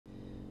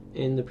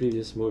In the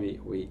previous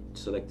movie we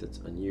selected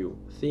a new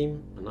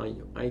theme, a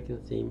new icon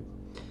theme,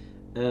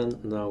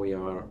 and now we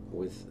are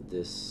with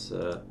this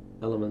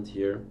element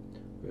here.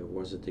 Where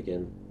was it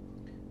again?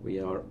 We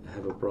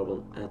have a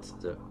problem at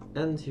the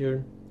end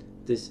here.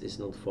 This is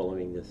not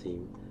following the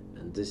theme,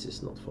 and this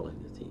is not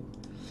following the theme.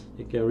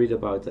 You can read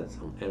about that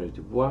on Erik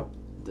Dubois.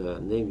 The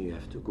name you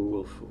have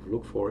to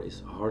look for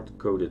is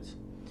hardcoded,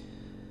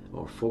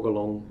 or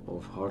fogalong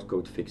of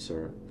hardcode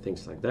fixer,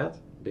 things like that,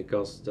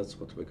 because that's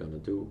what we're gonna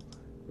do.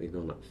 We're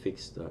gonna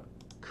fix the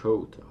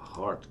code,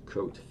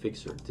 hardcode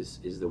fixer. This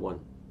is the one.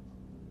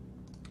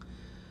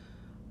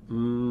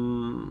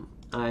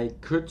 I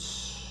could,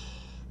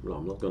 well,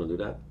 I'm not gonna do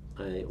that.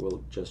 I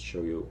will just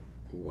show you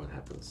what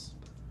happens.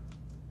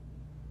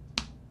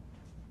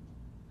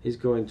 He's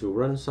going to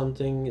run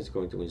something, he's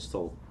going to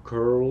install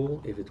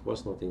curl. If it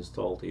was not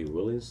installed, he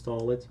will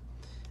install it.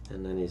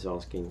 And then he's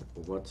asking,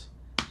 what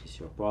is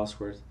your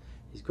password?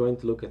 He's going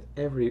to look at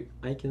every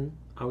icon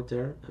out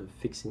there and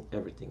fixing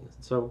everything.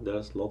 So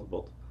there's a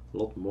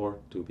lot more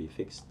to be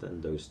fixed than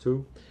those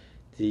two.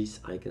 These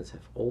icons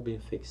have all been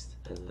fixed,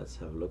 and let's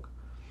have a look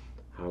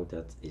how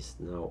that is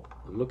now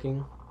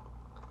looking.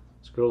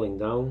 Scrolling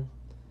down.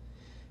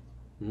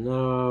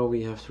 Now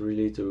we have to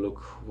really look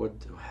what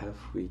have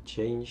we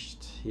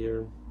changed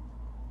here.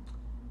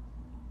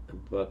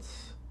 But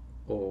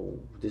oh,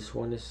 this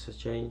one is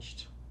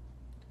changed,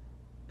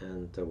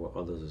 and there were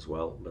others as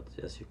well, but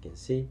as you can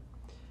see,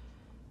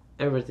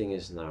 everything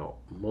is now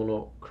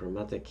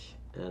monochromatic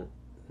and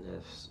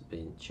has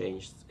been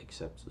changed,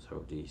 except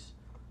so these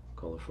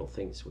colorful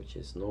things, which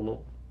is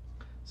normal.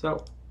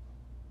 So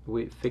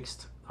we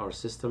fixed our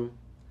system,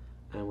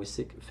 and we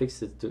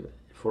fixed it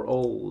for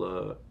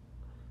all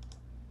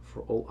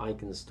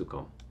icons to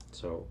come.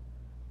 So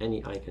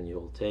any icon you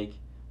will take,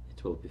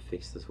 it will be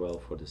fixed as well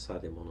for the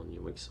Sade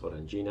Mononymics or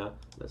Angina.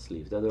 Let's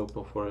leave that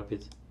open for a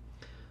bit.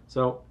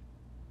 So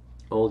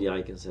all the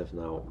icons have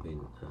now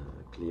been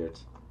cleared,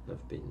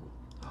 have been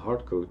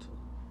hardcoded.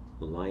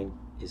 The line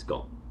is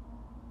gone.